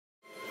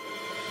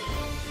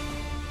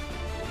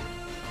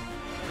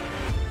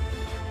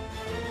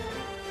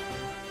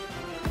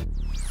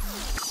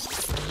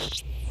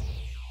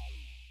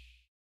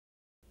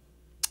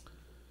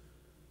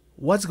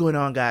What's going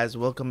on, guys?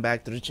 Welcome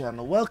back to the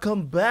channel.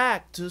 Welcome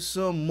back to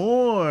some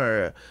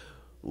more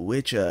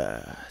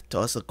Witcher.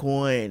 Toss a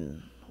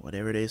coin,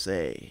 whatever they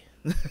say.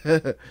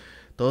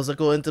 Toss a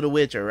coin to the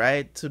Witcher,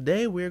 right?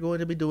 Today we're going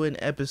to be doing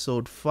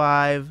episode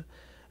 5.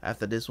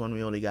 After this one,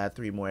 we only got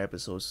 3 more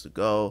episodes to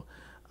go.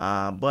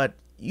 But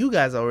you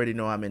guys already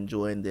know I'm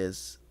enjoying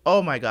this.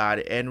 Oh my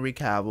god, Henry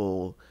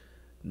Cavill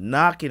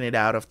knocking it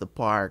out of the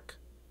park.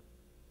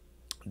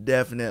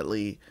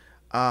 Definitely.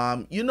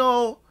 You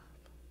know,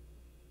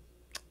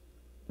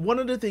 one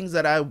of the things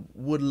that I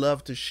would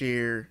love to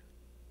share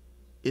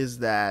is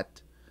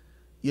that,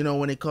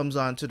 when it comes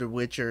on to The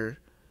Witcher,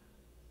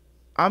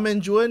 I'm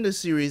enjoying the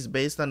series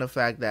based on the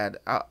fact that,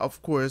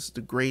 of course,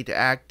 the great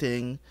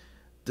acting,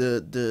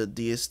 the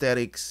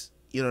aesthetics,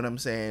 you know what I'm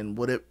saying,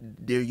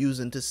 they're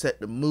using to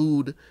set the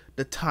mood,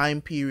 the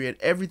time period,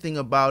 everything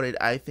about it,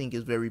 I think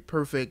is very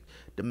perfect.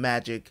 The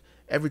magic,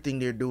 everything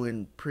they're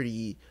doing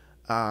pretty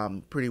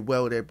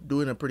well. They're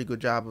doing a pretty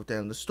good job of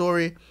telling the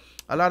story.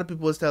 A lot of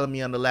people was telling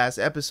me on the last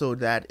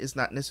episode that it's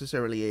not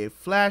necessarily a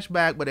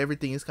flashback, but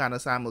everything is kind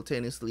of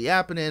simultaneously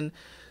happening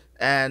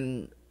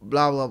and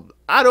blah, blah, blah.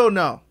 I don't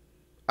know.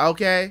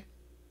 Okay?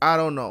 I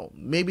don't know.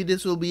 Maybe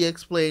this will be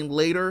explained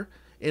later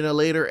in a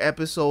later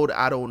episode.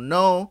 I don't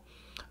know.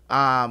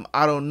 I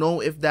don't know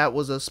if that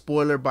was a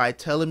spoiler by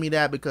telling me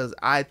that, because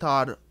I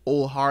thought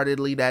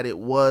wholeheartedly that it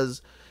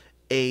was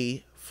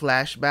a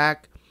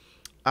flashback.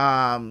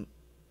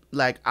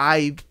 Like,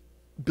 I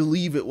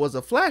believe it was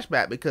a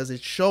flashback because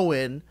it's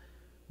showing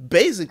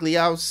basically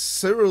how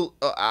Ciri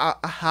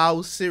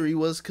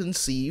was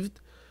conceived,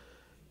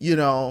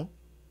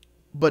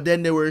 but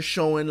then they were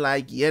showing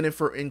like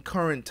Yennefer in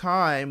current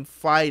time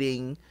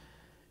fighting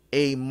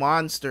a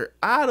monster.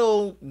 I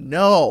don't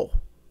know.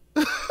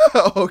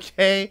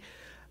 Okay,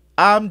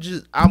 I'm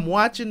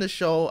watching the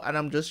show and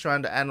I'm just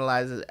trying to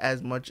analyze it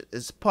as much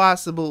as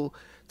possible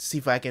to see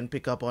if I can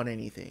pick up on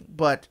anything.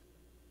 But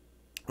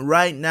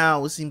right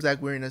now it seems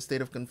like we're in a state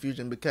of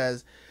confusion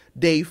because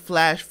they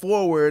flash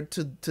forward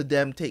to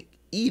them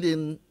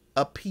eating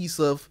a piece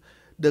of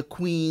the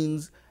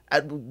queen's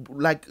a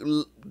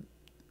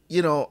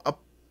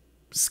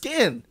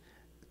skin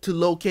to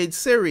locate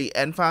Ciri,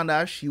 and found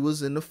out she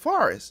was in the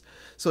forest.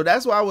 So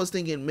that's why I was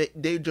thinking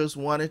they just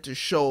wanted to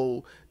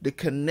show the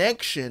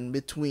connection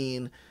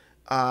between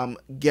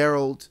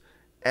Geralt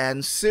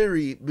and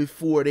Ciri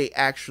before they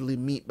actually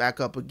meet back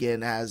up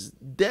again as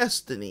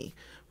Destiny,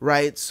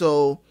 right?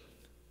 So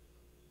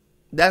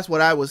that's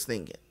what I was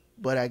thinking.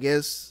 But I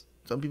guess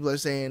some people are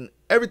saying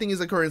everything is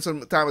occurring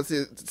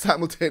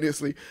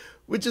simultaneously,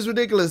 which is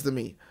ridiculous to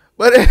me.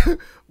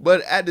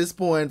 But at this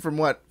point, from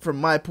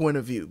my point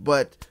of view,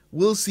 but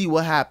we'll see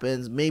what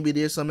happens. Maybe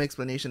there's some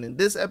explanation in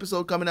this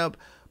episode coming up,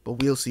 but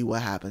we'll see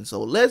what happens.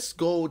 So let's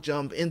go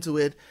jump into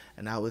it,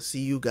 and I will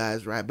see you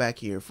guys right back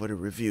here for the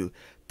review.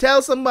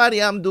 Tell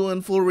somebody I'm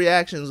doing full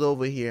reactions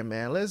over here,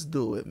 man. Let's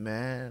do it,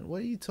 man.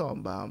 What are you talking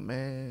about,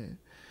 man?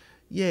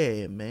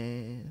 Yeah,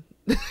 man.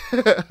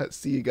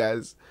 See you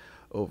guys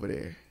over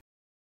there.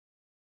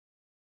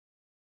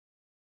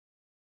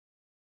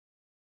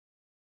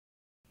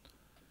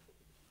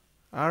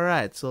 All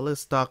right, so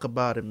let's talk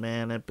about it,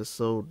 man.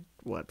 Episode,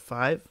 what,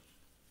 5?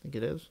 I think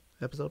it is.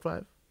 Episode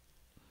 5?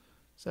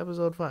 It's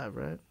episode 5,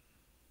 right?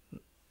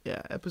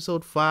 Yeah,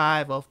 episode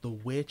 5 of The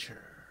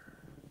Witcher.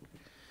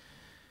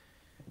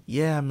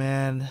 Yeah,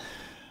 man.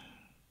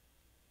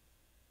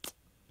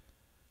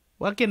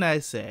 What can I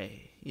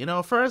say?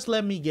 First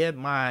let me get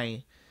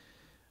my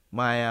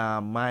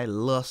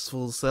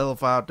lustful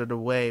self out of the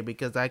way,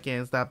 because I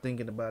can't stop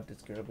thinking about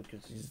this girl,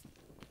 because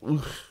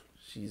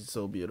she's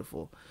so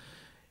beautiful.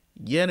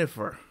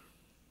 Yennefer.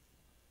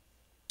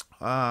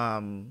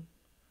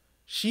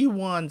 She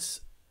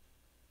wants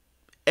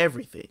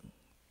everything,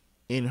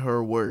 in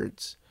her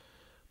words.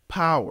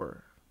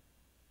 Power,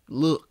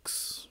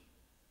 looks,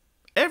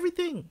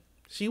 everything.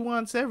 She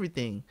wants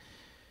everything.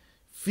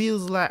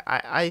 Feels like,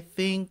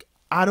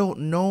 I don't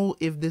know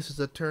if this is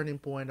a turning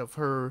point of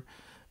her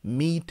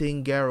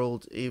meeting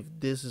Geralt, if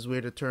this is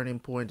where the turning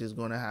point is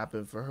going to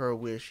happen for her,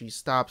 where she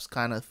stops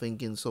kind of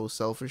thinking so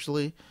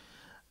selfishly.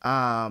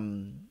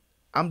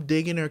 I'm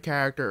digging her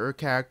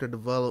character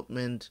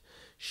development.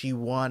 She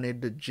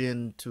wanted the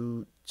djinn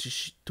to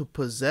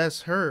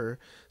possess her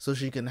so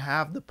she can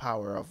have the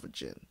power of a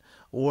djinn,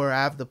 or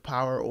have the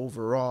power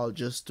overall,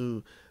 just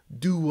to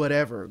do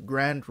whatever,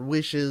 grant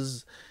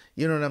wishes.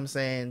 You know what I'm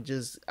saying?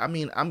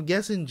 I'm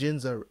guessing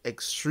djinns are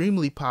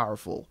extremely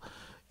powerful.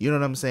 You know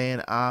what I'm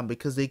saying?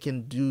 Because they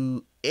can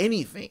do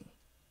anything.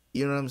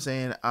 You know what I'm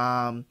saying?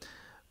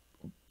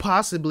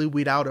 Possibly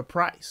without a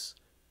price.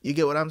 You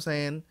get what I'm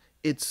saying?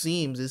 It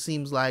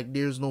seems like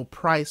there's no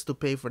price to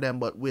pay for them,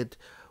 but with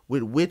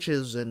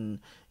witches and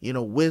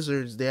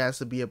wizards, there has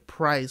to be a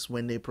price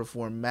when they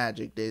perform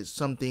magic. There's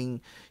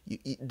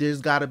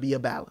got to be a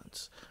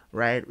balance,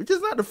 right? Which is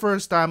not the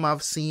first time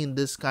I've seen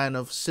this kind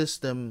of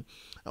system,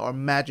 or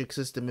magic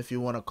system, if you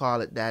want to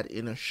call it that,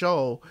 in a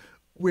show,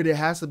 where there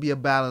has to be a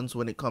balance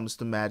when it comes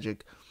to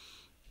magic.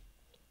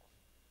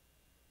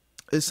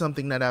 It's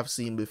something that I've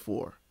seen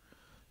before.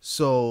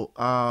 So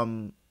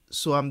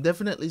so I'm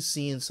definitely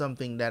seeing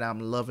something that I'm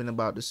loving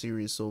about the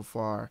series so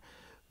far.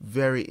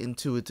 Very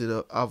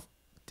intuitive of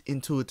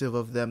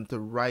them to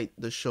write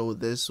the show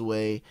this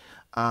way.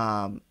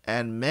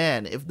 And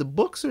man, if the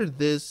books are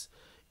this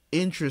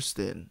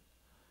interesting,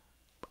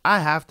 I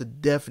have to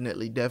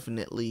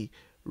definitely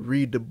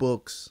read the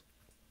books.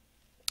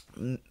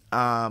 Not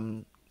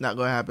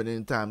gonna happen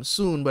anytime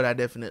soon, but I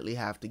definitely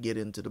have to get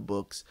into the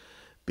books,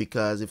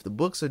 because if the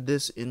books are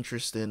this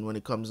interesting when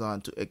it comes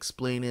on to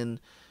explaining,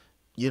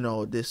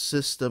 this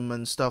system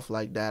and stuff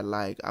like that,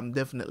 like I'm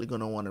definitely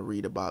gonna want to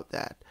read about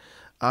that.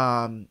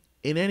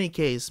 In any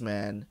case,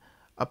 man,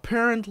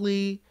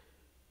 apparently,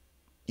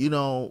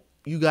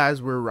 you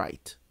guys were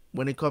right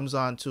when it comes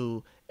on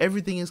to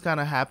everything is kind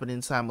of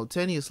happening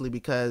simultaneously,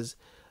 because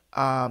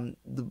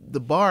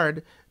the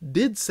bard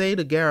did say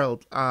to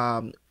Geralt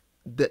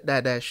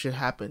that should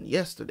happen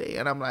yesterday,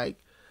 and I'm like,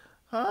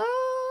 huh?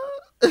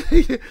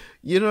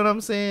 You know what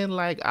I'm saying?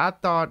 Like, I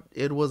thought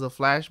it was a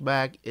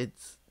flashback.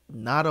 It's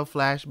not a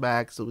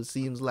flashback, so it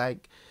seems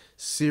like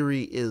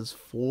Siri is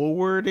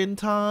forward in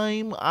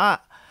time.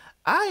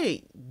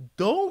 I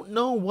don't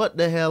know what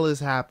the hell is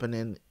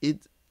happening. It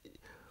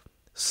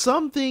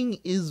something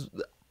is,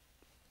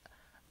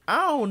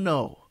 I don't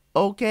know.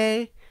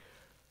 Okay?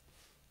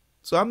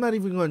 So I'm not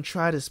even going to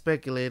try to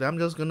speculate. I'm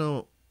just going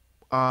to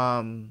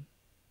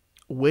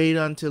wait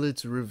until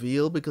it's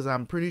revealed, because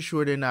I'm pretty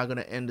sure they're not going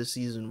to end the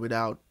season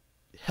without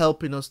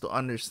helping us to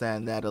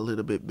understand that a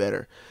little bit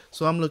better.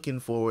 So I'm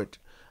looking forward.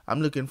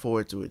 I'm looking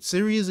forward to it.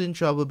 Siri is in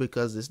trouble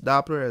because this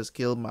Doppler has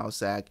killed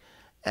Mousak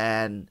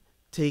and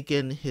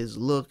taken his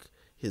look,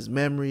 his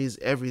memories,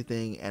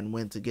 everything, and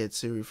went to get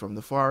Siri from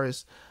the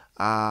forest.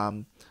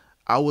 I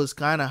was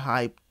kind of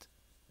hyped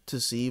to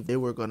see if they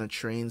were going to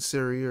train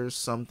Siri or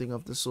something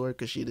of the sort,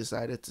 because she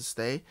decided to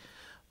stay.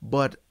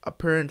 But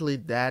apparently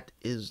that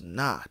is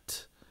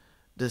not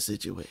the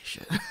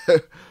situation.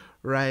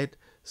 Right?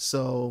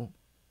 So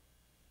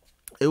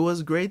it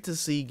was great to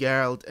see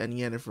Geralt and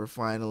Yennefer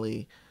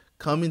finally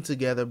coming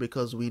together,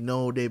 because we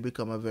know they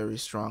become a very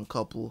strong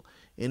couple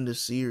in the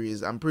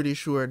series. I'm pretty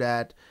sure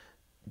that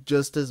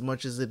just as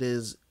much as it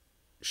is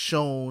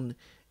shown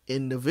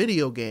in the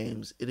video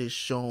games, it is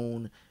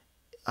shown,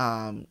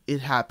 it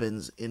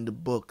happens in the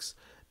books,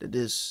 that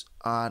this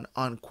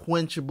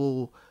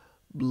unquenchable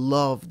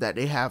love that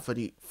they have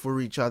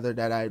for each other,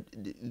 that I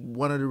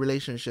one of the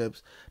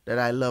relationships that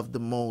I loved the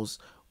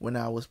most when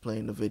I was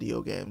playing the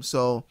video game.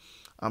 So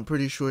I'm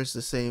pretty sure it's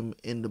the same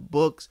in the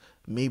books.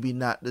 Maybe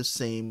not the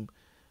same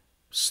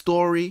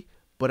story,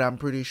 but I'm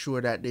pretty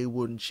sure that they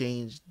wouldn't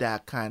change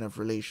that kind of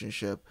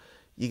relationship.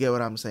 You get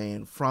what I'm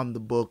saying? From the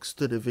books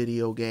to the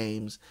video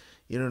games.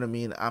 You know what I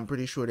mean? I'm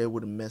pretty sure they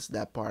wouldn't mess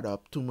that part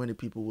up. Too many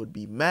people would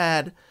be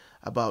mad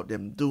about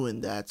them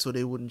doing that, so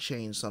they wouldn't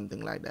change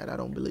something like that. I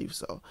don't believe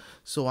so.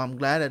 So I'm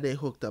glad that they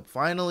hooked up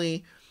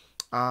finally.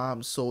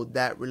 So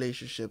that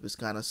relationship is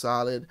kind of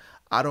solid.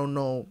 I don't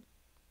know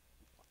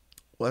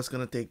what's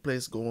gonna take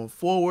place going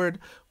forward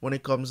when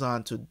it comes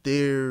on to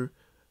their,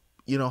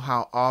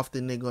 how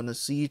often they're gonna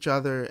see each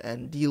other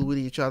and deal with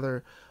each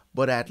other,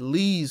 but at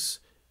least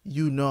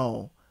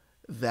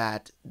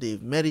that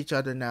they've met each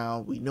other now.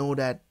 We know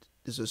that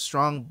there's a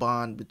strong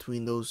bond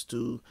between those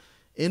two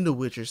in the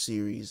Witcher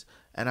series,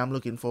 and I'm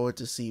looking forward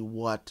to see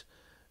what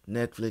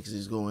Netflix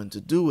is going to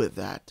do with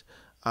that,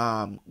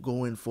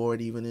 going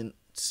forward, even in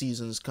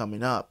seasons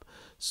coming up.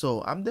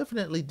 So I'm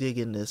definitely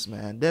digging this,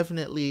 man.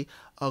 Definitely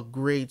a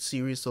great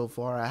series so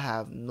far. I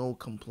have no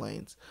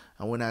complaints,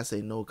 and when I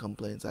say no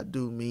complaints, I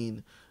do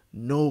mean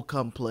no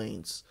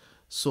complaints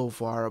so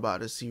far about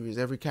the series.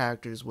 Every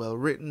character is well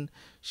written.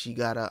 She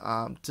got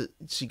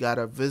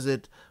a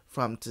visit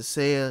from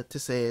Tisea.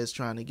 Tisea is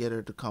trying to get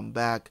her to come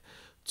back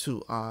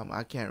to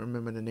I can't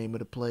remember the name of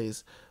the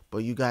place, but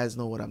you guys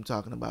know what I'm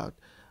talking about.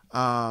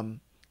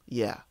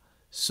 Yeah.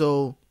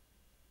 So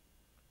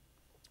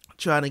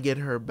trying to get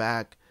her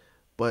back,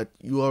 but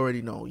you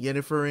already know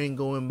Yennefer ain't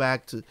going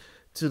back to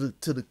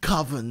the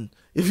coven,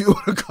 if you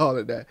want to call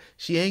it that.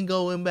 She ain't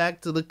going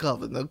back to the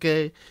coven,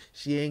 okay?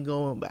 She ain't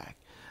going back.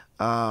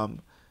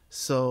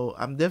 So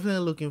I'm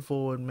definitely looking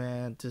forward,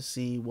 man, to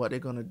see what they're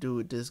gonna do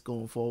with this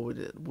going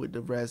forward with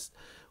the rest,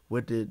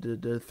 with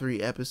the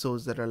 3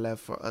 episodes that are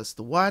left for us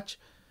to watch.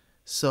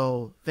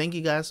 So thank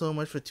you guys so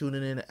much for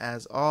tuning in.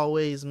 As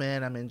always,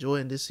 man, I'm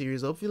enjoying this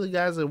series. Hopefully you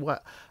guys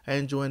are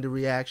enjoying the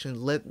reactions.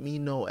 Let me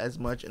know as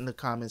much in the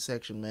comment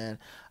section, man.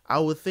 I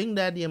would think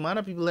that the amount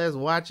of people that's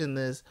watching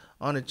this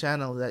on the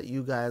channel, that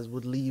you guys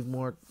would leave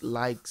more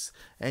likes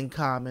and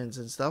comments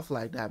and stuff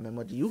like that, man.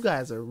 But you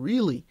guys are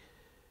really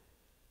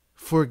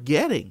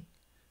forgetting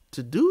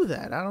to do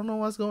that. I don't know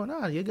what's going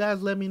on. You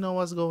guys let me know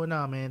what's going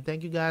on, man.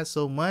 Thank you guys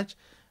so much.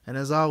 And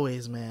as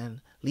always,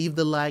 man, leave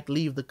the like,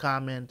 leave the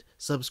comment,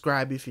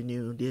 subscribe if you're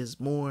new. There's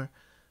more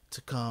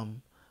to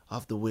come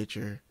of The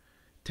Witcher.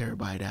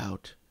 Terabyt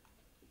out.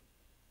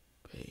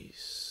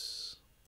 Peace.